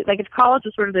probably, like, if college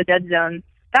was sort of the dead zone,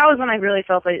 that was when I really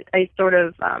felt I sort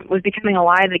of was becoming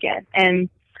alive again. And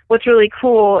what's really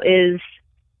cool is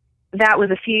that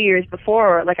was a few years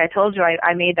before, like I told you,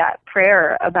 I made that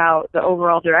prayer about the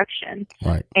overall direction.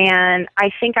 Right. And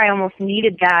I think I almost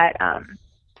needed that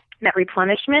that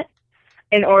replenishment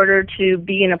in order to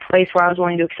be in a place where I was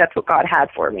willing to accept what God had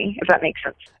for me, if that makes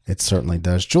sense. It certainly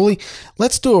does. Julie,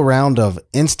 let's do a round of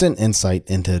instant insight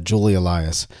into Julie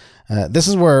Elias. This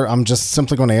is where I'm just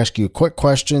simply going to ask you quick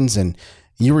questions, and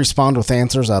you respond with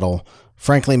answers that'll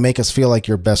frankly make us feel like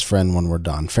your best friend when we're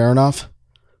done. Fair enough?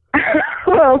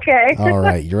 Okay. All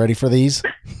right. You ready for these?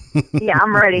 Yeah,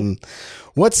 I'm ready.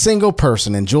 What single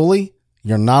person, and Julie,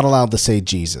 you're not allowed to say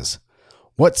Jesus.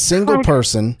 What single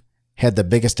person had the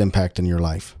biggest impact in your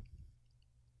life?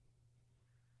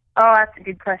 Oh, that's a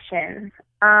good question.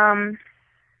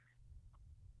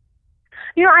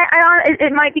 You know,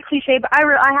 it might be cliche, but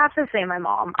I have to say my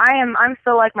mom. I'm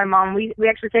still like my mom. We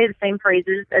actually say the same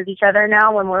phrases as each other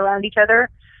now when we're around each other,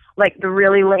 like the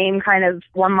really lame kind of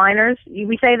one-liners.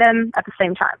 We say them at the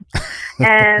same time.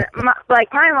 And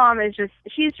my mom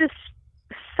she's just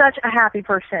such a happy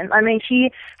person. I mean,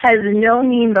 she has no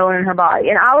mean bone in her body,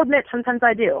 and I'll admit sometimes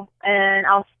I do, and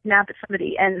I'll snap at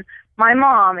somebody. And my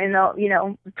mom, in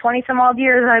the 20 some odd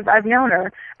years I've known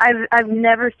her, I've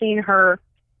never seen her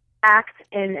act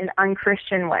in an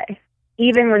unchristian way.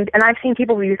 And I've seen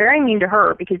people be very mean to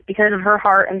her because of her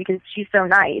heart and because she's so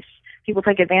nice. People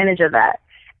take advantage of that,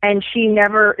 and she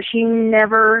never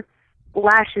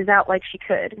lashes out like she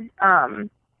could.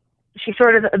 She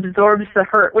sort of absorbs the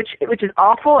hurt, which is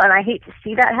awful, and I hate to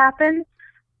see that happen.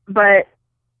 But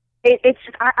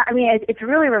it's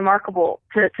really remarkable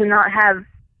to not have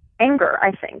anger,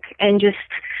 I think, and just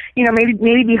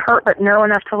maybe be hurt, but know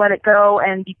enough to let it go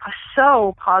and be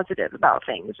so positive about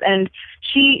things. And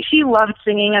she loved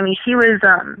singing. I mean, she was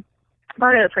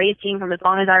part of the praise team from as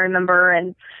long as I remember,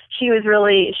 and she was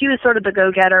sort of the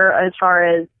go-getter as far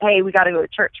as, hey, we got to go to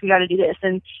church, we got to do this.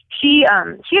 And she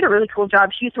had a really cool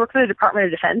job. She used to work for the Department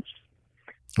of Defense.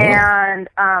 Oh. And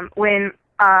when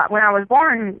I was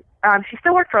born, she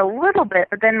still worked for a little bit,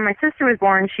 but then when my sister was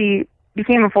born, she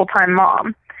became a full-time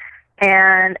mom.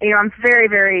 And I'm very,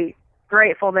 very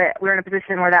grateful that we're in a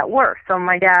position where that works. So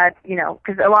my dad,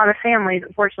 because a lot of families,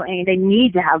 unfortunately, they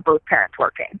need to have both parents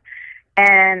working.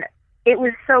 And it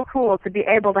was so cool to be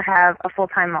able to have a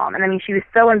full-time mom. And I mean, she was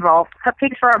so involved.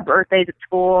 Cupcakes for our birthdays at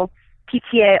school,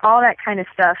 PTA, all that kind of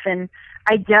stuff. And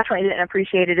I definitely didn't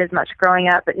appreciate it as much growing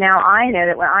up. But now I know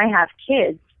that when I have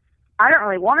kids, I don't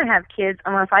really want to have kids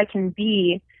unless I can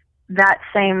be that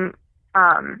same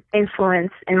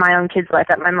influence in my own kid's life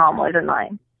that my mom was in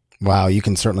mine. Wow, you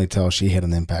can certainly tell she had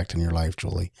an impact in your life,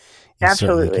 Julie. You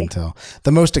Absolutely. Certainly can tell.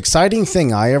 The most exciting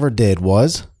thing I ever did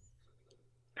was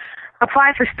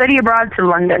apply for study abroad to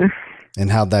London. And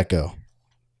how'd that go?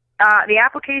 The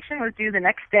application was due the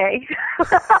next day.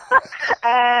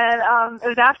 And it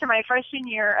was after my freshman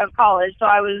year of college. So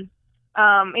I was,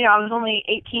 I was only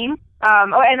 18.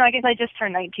 And I guess I just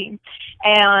turned 19.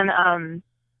 And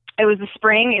it was the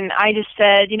spring, and I just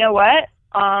said, you know what?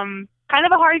 Kind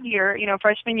of a hard year,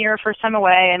 freshman year, first time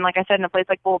away. And like I said, in a place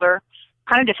like Boulder,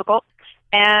 kind of difficult.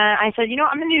 And I said,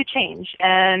 I'm going to do a change,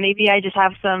 and maybe I just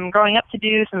have some growing up to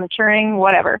do, some maturing,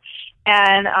 whatever.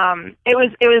 And it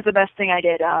was the best thing I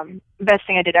did, best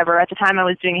thing I did ever. At the time, I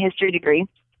was doing a history degree,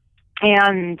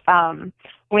 and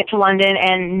went to London,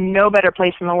 and no better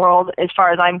place in the world, as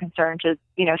far as I'm concerned, to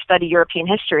study European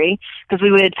history, because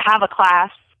we would have a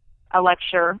class, a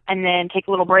lecture, and then take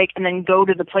a little break, and then go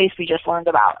to the place we just learned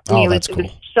about. Oh, that's cool. It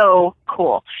was so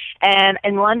cool. And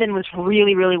London was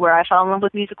really, really where I fell in love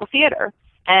with musical theater,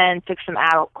 and took some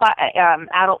adult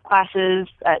classes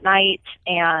at night,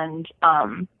 and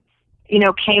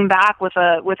came back with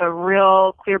a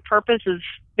real clear purpose of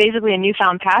basically a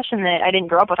newfound passion that I didn't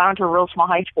grow up with. I went to a real small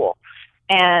high school,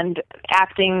 and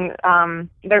acting,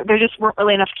 there just weren't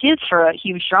really enough kids for a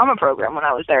huge drama program when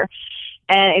I was there.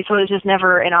 And so it was just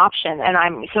never an option. And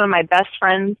some of my best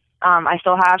friends I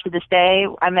still have to this day.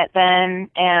 I met then,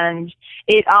 and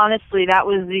it honestly, that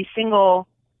was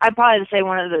I'd probably say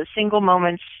one of the single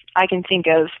moments I can think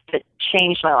of that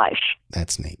changed my life.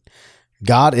 That's neat.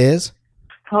 God is?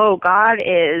 Oh, God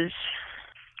is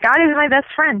my best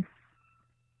friend.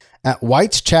 At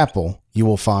White's Chapel, you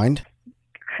will find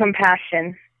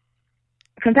Compassion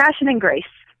and grace.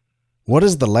 What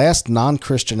is the last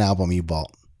non-Christian album you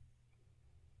bought?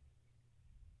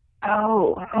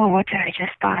 Oh, what did I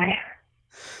just buy?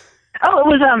 Oh, it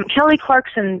was Kelly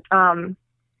Clarkson.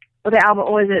 What the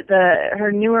album was it?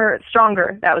 Her newer,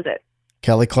 Stronger. That was it.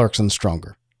 Kelly Clarkson,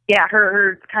 Stronger. Yeah,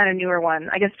 her kind of newer one.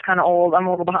 I guess it's kind of old. I'm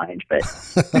a little behind, but.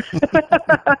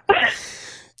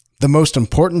 The most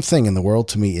important thing in the world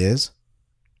to me is?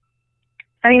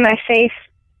 I mean, my faith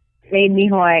made me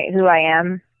who I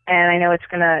am, and I know it's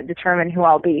going to determine who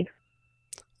I'll be.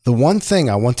 The one thing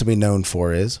I want to be known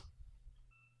for is?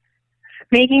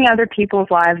 Making other people's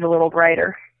lives a little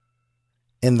brighter.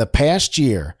 In the past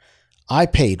year, I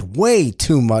paid way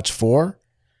too much for?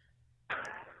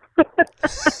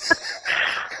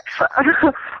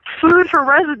 Food for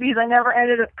recipes I never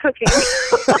ended up cooking.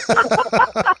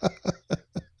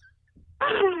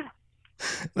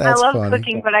 I love funny.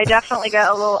 cooking, but I definitely get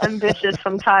a little ambitious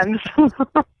sometimes.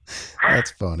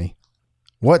 That's funny.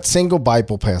 What single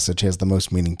Bible passage has the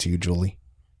most meaning to you, Julie?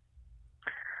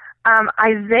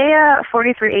 Isaiah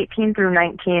 43:18 through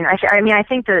 19. I mean, I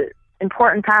think the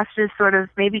important passages sort of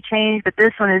maybe changed, but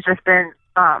this one has just been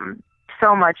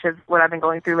so much of what I've been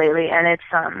going through lately, and it's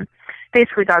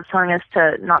basically God's telling us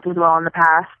to not to dwell on the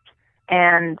past,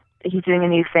 and He's doing a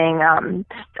new thing,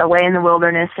 away in the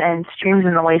wilderness and streams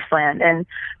in the wasteland, and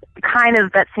kind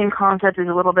of that same concept is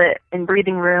a little bit in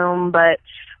Breathing Room, but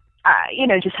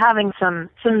just having some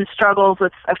struggles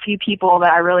with a few people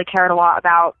that I really cared a lot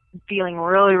about, feeling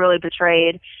really, really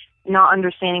betrayed, not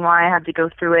understanding why I had to go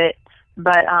through it,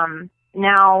 but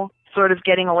now sort of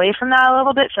getting away from that a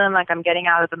little bit, feeling like I'm getting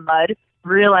out of the mud,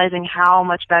 realizing how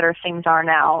much better things are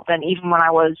now than even when I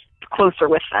was closer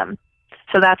with them.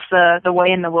 So that's the way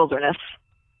in the wilderness.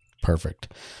 Perfect.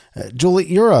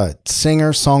 Julie, you're a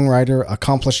singer, songwriter,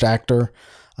 accomplished actor.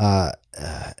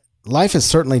 Life has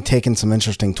certainly taken some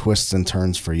interesting twists and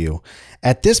turns for you.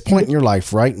 At this point in your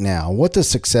life right now, what does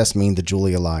success mean to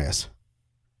Julie Elias?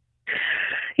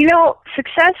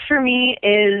 Success for me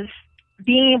is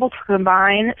being able to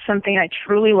combine something I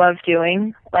truly love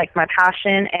doing, like my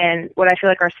passion and what I feel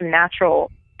like are some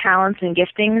natural talents and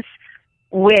giftings,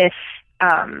 with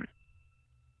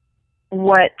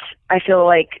what I feel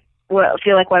like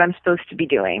what I'm supposed to be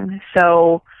doing.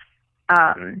 So,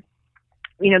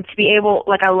 to be able,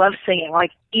 like, I love singing.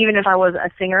 Like, even if I wasn't a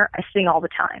singer, I sing all the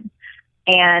time.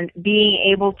 And being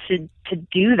able to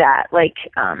do that,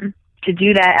 to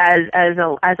do that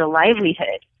as a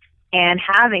livelihood, and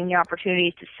having the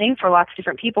opportunity to sing for lots of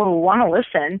different people who want to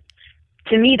listen,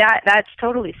 to me, that's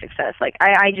totally success. Like,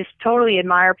 I just totally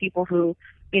admire people who,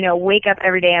 wake up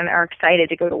every day and are excited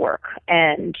to go to work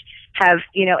and have,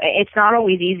 it's not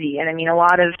always easy. And I mean, a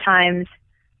lot of times,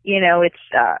 it's,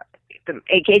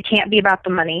 it can't be about the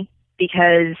money,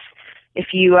 because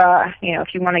if you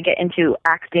want to get into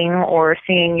acting or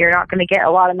singing, you're not going to get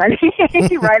a lot of money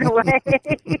right away,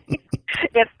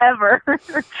 if ever.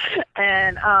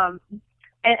 And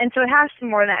so it has to be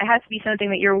more than that. It has to be something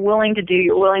that you're willing to do,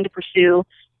 you're willing to pursue,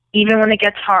 even when it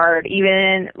gets hard,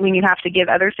 even when you have to give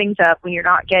other things up, when you're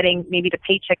not getting maybe the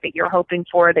paycheck that you're hoping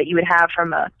for, that you would have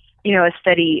from a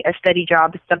steady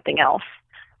job, something else.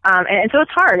 And so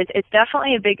it's hard. It's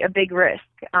definitely a big risk.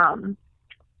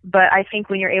 But I think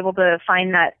when you're able to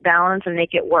find that balance and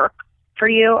make it work for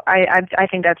you, I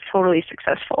think that's totally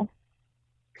successful.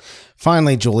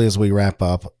 Finally, Julie, as we wrap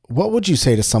up, what would you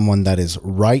say to someone that is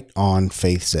right on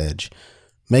faith's edge,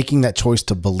 making that choice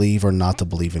to believe or not to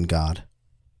believe in God?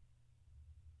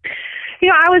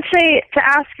 I would say to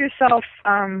ask yourself,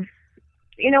 why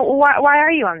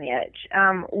are you on the edge?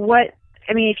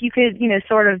 If you could,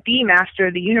 sort of be master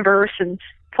of the universe and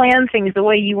plan things the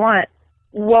way you want,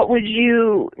 what would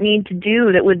you need to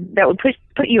do that would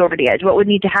put you over the edge? What would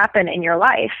need to happen in your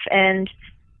life? And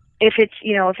if it's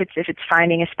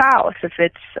finding a spouse, if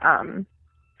it's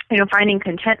finding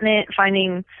contentment,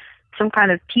 finding some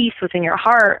kind of peace within your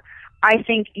heart, I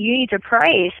think you need to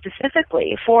pray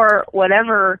specifically for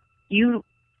whatever you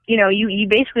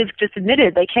basically just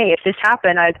admitted, like, hey, if this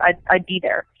happened, I'd be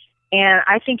there. And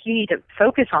I think you need to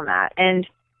focus on that. And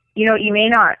you may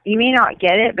not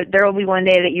get it, but there will be one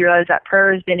day that you realize that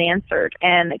prayer has been answered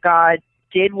and that God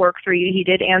did work through you. He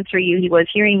did answer you. He was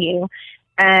hearing you.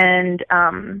 And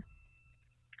that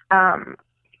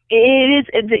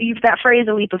phrase,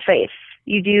 a leap of faith.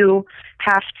 You do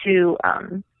have to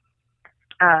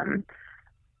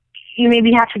you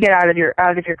maybe have to get out of your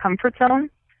comfort zone.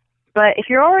 But if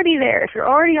you're already there, if you're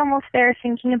already almost there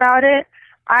thinking about it,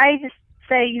 I just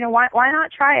say, why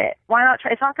not try it? Why not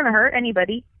try? It's not going to hurt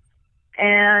anybody.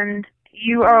 And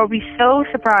you will be so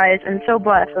surprised and so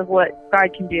blessed with what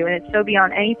God can do. And it's so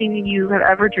beyond anything that you have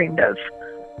ever dreamed of.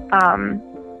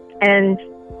 And,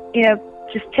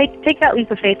 just take that leap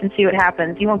of faith and see what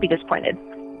happens. You won't be disappointed.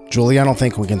 Julie, I don't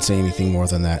think we can say anything more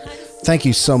than that. Thank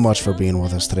you so much for being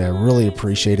with us today. I really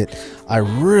appreciate it. I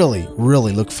really,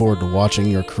 really look forward to watching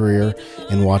your career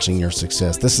and watching your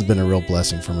success. This has been a real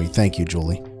blessing for me. Thank you,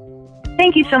 Julie.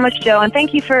 Thank you so much, Joe, and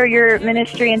thank you for your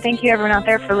ministry, and thank you everyone out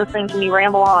there for listening to me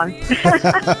ramble on.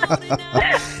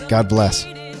 God bless.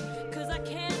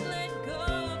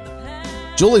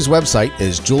 Julie's website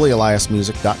is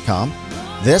julieeliasmusic.com.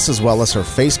 This, as well as her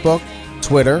Facebook,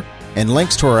 Twitter, and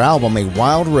links to her album, A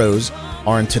Wild Rose,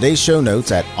 are in today's show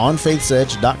notes at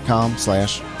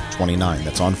onfaithsedge.com/29.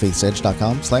 That's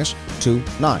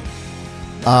onfaithsedge.com/29.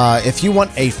 If you want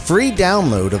a free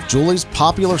download of Julie's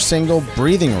popular single,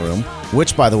 Breathing Room,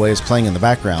 which, by the way, is playing in the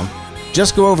background,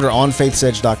 just go over to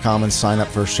onfaithsedge.com and sign up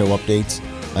for show updates.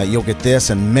 You'll get this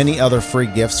and many other free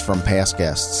gifts from past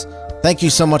guests. Thank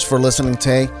you so much for listening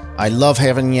today. I love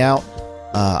having you out.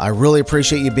 I really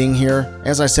appreciate you being here.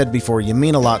 As I said before, you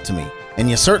mean a lot to me, and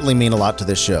you certainly mean a lot to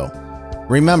this show.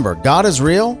 Remember, God is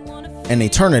real, and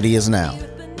eternity is now.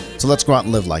 So let's go out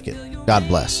and live like it. God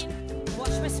bless.